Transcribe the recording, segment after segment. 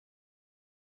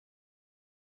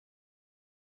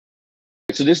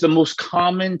So this is the most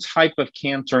common type of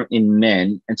cancer in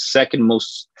men and second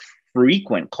most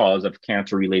frequent cause of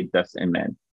cancer-related deaths in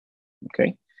men.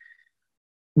 Okay.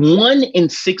 1 in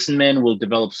 6 men will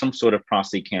develop some sort of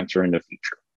prostate cancer in the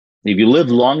future. If you live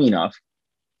long enough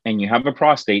and you have a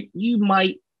prostate,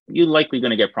 you're likely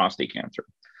going to get prostate cancer.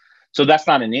 So that's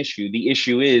not an issue. The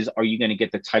issue is, are you going to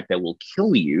get the type that will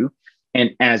kill you?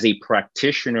 And as a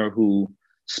practitioner who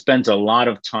spends a lot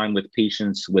of time with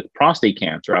patients with prostate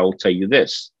cancer, I will tell you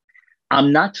this.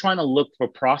 I'm not trying to look for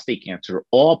prostate cancer,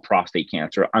 all prostate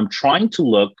cancer. I'm trying to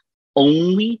look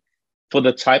only for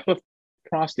the type of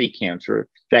prostate cancer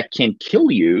that can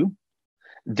kill you,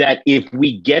 that if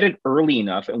we get it early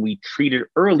enough and we treat it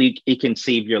early, it can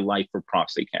save your life for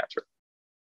prostate cancer.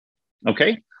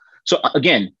 Okay? So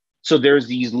again, so there's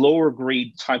these lower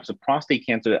grade types of prostate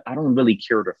cancer that I don't really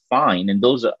care to find. And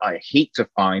those I hate to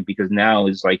find because now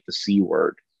is like the C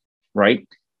word, right?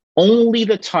 Only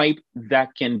the type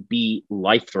that can be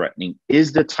life-threatening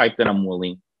is the type that I'm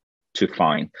willing to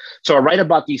find. So I write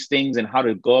about these things and how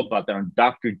to go about that on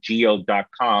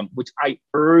drgeo.com, which I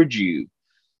urge you,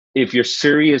 if you're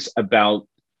serious about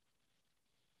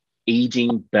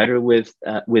aging better with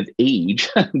age,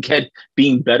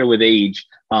 being better with age,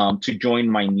 to join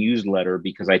my newsletter,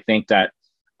 because I think that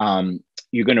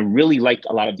you're going to really like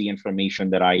a lot of the information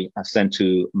that I send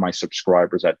to my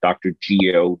subscribers at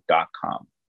drgeo.com,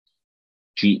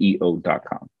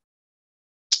 geo.com.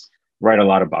 Write a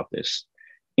lot about this.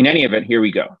 In any event, here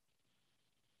we go.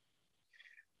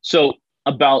 So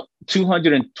about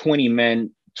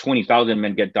 20,000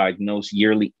 men get diagnosed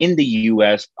yearly in the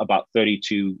US. About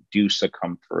 32 do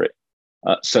succumb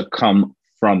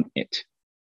from it.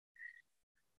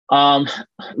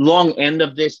 Long end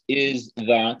of this is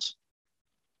that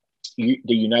the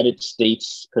United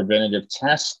States Preventative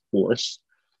Task Force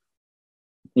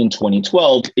in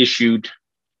 2012 issued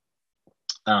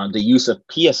the use of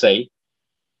PSA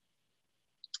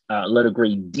letter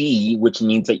grade D, which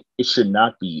means that it should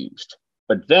not be used.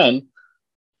 But then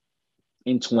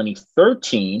in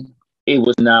 2013, it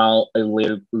was now a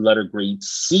letter grade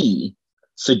C,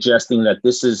 suggesting that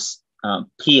this is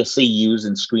PSA used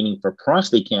in screening for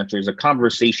prostate cancer is a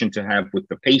conversation to have with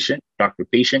the patient,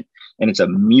 doctor-patient, and it's a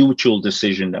mutual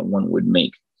decision that one would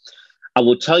make. I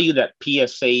will tell you that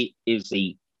PSA is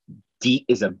a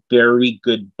very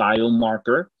good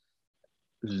biomarker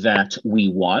that we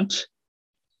want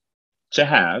to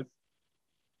have.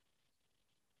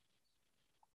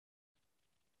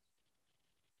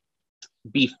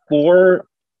 Before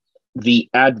the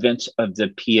advent of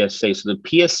the PSA, so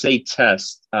the PSA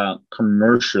test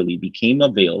commercially became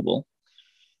available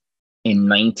in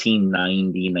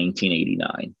 1990,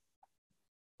 1989.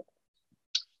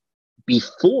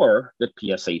 Before the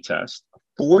PSA test,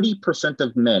 40%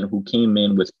 of men who came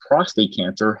in with prostate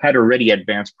cancer had already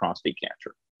advanced prostate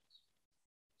cancer.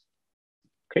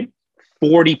 Okay,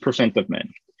 40% of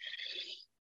men.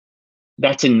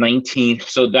 That's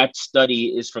so that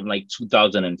study is from like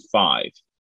 2005.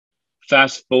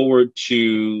 Fast forward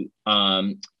to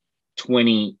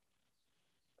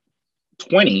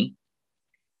 2020,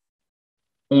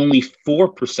 only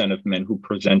 4% of men who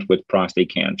present with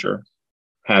prostate cancer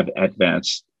have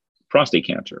advanced prostate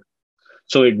cancer.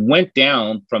 So it went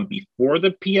down from before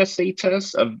the PSA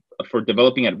test for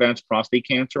developing advanced prostate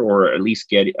cancer, or at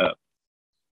least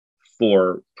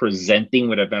for presenting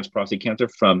with advanced prostate cancer,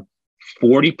 from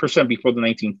 40% before the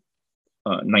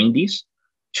 1990s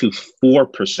to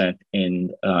 4% in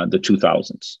the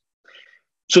 2000s.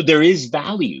 So there is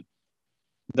value.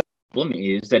 The problem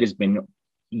is that it's been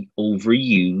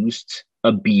overused,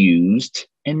 abused,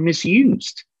 and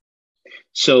misused.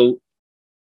 So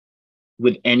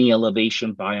with any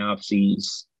elevation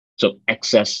biopsies, so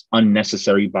excess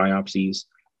unnecessary biopsies,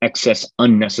 excess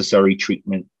unnecessary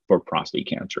treatment for prostate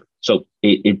cancer. So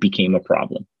it became a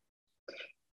problem.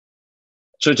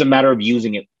 So it's a matter of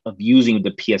using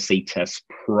the PSA test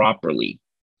properly,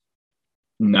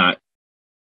 not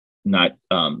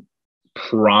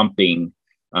prompting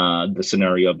the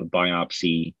scenario of a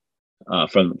biopsy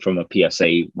from a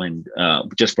PSA when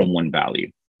just from one value.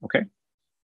 Okay.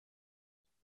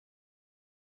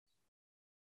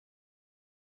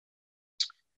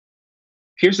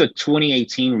 Here's a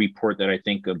 2018 report that I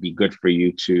think would be good for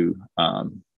you to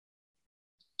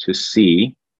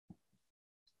see.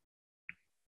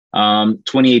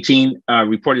 2018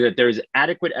 reported that there is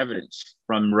adequate evidence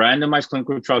from randomized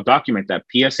clinical trial document that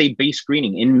PSA-based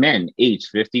screening in men aged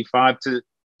 55 to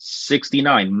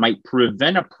 69 might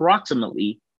prevent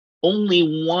approximately only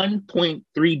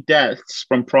 1.3 deaths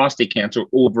from prostate cancer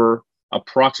over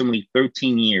approximately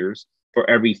 13 years for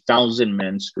every 1,000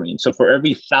 men screened. So for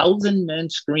every 1,000 men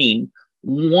screened,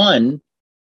 one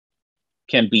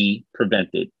can be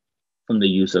prevented from the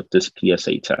use of this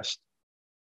PSA test.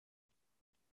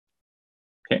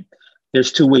 Okay,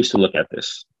 there's two ways to look at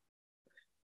this.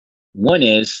 One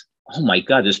is, oh my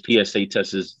God, this PSA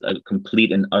test is a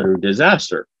complete and utter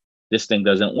disaster. This thing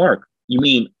doesn't work. You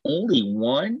mean only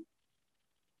one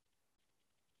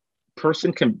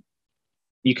person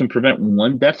you can prevent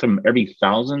one death from every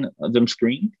 1,000 of them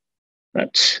screened?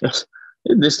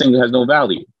 This thing has no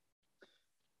value.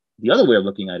 The other way of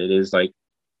looking at it is like,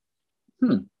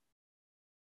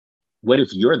 what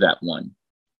if you're that one?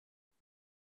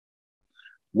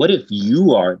 What if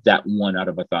you are that one out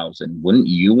of 1,000? Wouldn't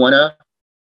you want to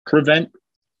prevent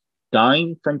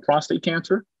dying from prostate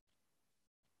cancer?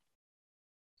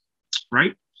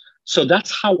 Right? So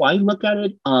that's how I look at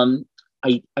it.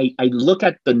 I look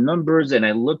at the numbers and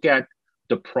I look at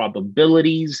the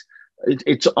probabilities.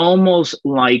 It's almost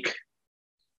like,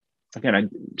 again,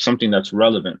 something that's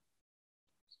relevant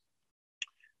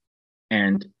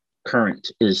and current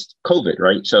is COVID,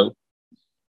 right? So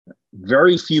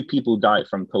very few people die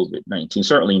from COVID-19.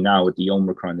 Certainly now with the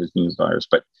Omicron, this new virus,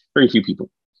 but very few people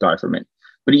die from it.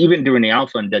 But even during the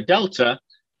Alpha and the Delta,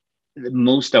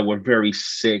 most that were very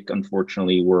sick,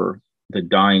 unfortunately, were the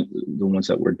ones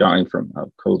that were dying from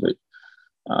COVID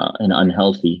and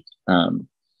unhealthy. And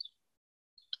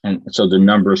so the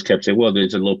numbers kept saying, well,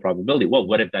 there's a low probability. Well,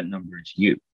 what if that number is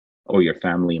you or your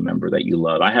family member that you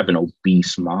love? I have an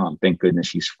obese mom. Thank goodness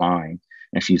she's fine.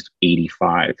 And she's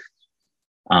 85.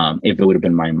 If it would have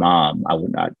been my mom, I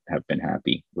would not have been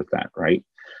happy with that, right?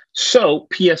 So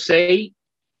PSA,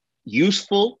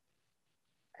 useful,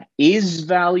 is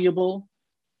valuable,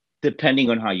 depending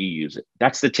on how you use it.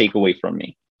 That's the takeaway from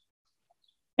me.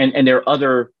 And there are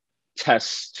other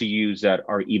tests to use that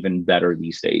are even better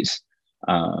these days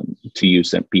to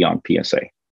use them beyond PSA.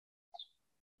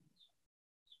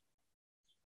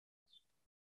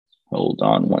 Hold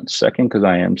on one second, because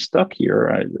I am stuck here.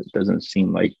 It doesn't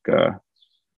seem like...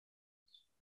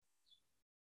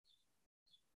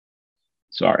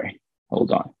 Sorry,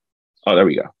 hold on. Oh, there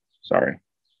we go. Sorry.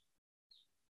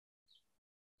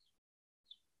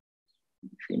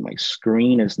 My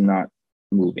screen is not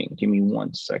moving. Give me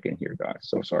 1 second here, guys.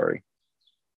 So sorry.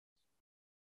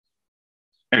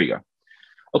 There you go.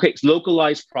 Okay, it's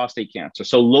localized prostate cancer.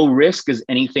 So low risk is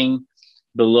anything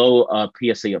below a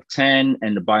PSA of 10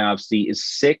 and the biopsy is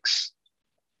 6.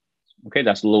 Okay,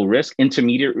 that's low risk.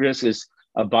 Intermediate risk is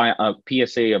a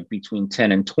PSA of between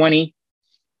 10 and 20.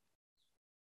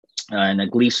 And a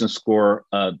Gleason score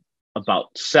of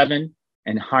about 7.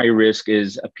 And high risk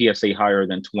is a PSA higher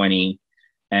than 20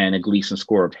 and a Gleason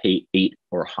score of 8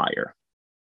 or higher.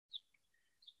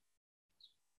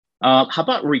 How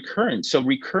about recurrence? So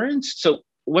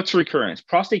what's recurrence?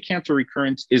 Prostate cancer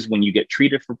recurrence is when you get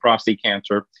treated for prostate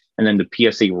cancer and then the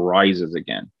PSA rises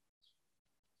again,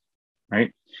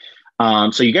 right?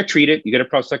 So you get treated, you get a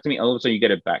prostatectomy, all of a sudden you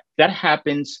get it back. That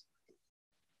happens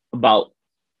about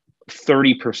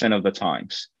 30% of the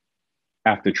times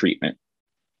after treatment.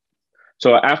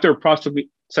 So after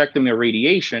prostatectomy or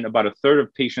radiation, about a third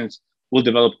of patients will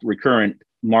develop recurrent,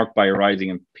 marked by a rising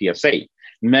in PSA.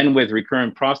 Men with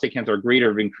recurrent prostate cancer are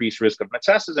greater of increased risk of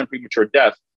metastasis and premature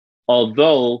death,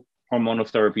 although hormonal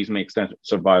therapies may extend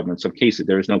survival in some cases.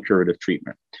 There is no curative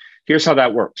treatment. Here's how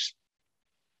that works.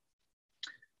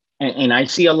 And I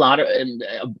see a lot of,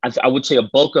 I would say a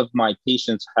bulk of my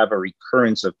patients have a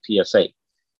recurrence of PSA.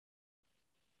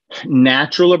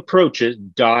 Natural approaches,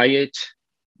 diet,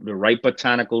 the right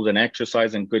botanicals and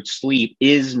exercise and good sleep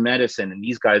is medicine. And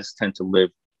these guys tend to live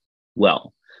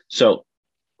well. So,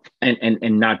 and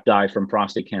not die from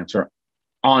prostate cancer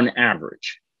on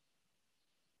average.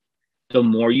 The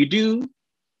more you do,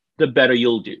 the better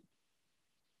you'll do.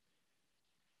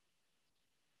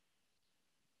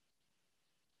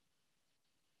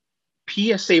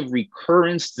 PSA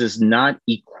recurrence does not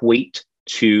equate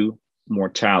to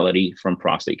mortality from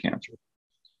prostate cancer.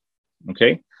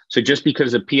 Okay, so just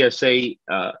because a PSA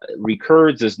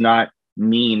recurs does not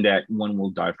mean that one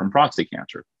will die from prostate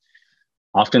cancer.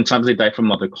 Oftentimes they die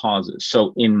from other causes.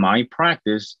 So in my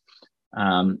practice,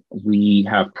 we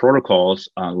have protocols,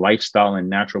 lifestyle and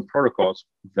natural protocols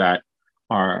that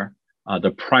are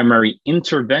the primary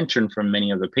intervention for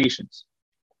many of the patients.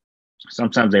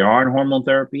 Sometimes they are on hormone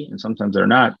therapy and sometimes they're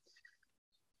not,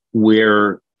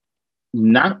 where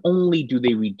not only do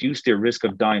they reduce their risk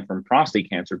of dying from prostate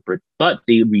cancer, but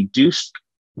they reduce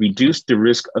the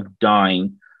risk of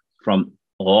dying from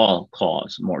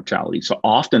all-cause mortality. So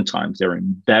oftentimes they're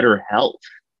in better health,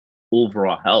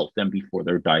 overall health, than before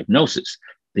their diagnosis.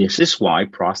 This is why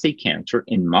prostate cancer,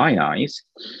 in my eyes,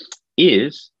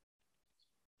 is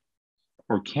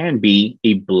or can be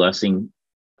a blessing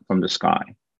from the sky.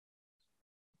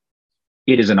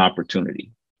 It is an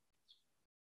opportunity.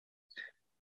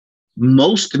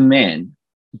 Most men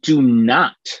do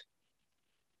not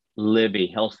live a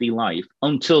healthy life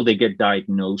until they get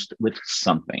diagnosed with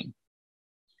something.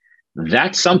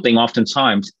 That something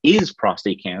oftentimes is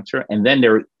prostate cancer, and then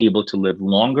they're able to live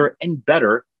longer and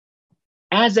better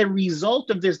as a result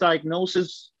of this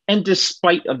diagnosis and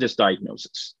despite of this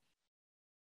diagnosis.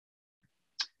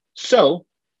 So,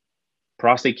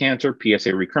 prostate cancer,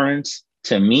 PSA recurrence,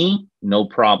 to me, no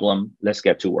problem. Let's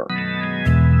get to work.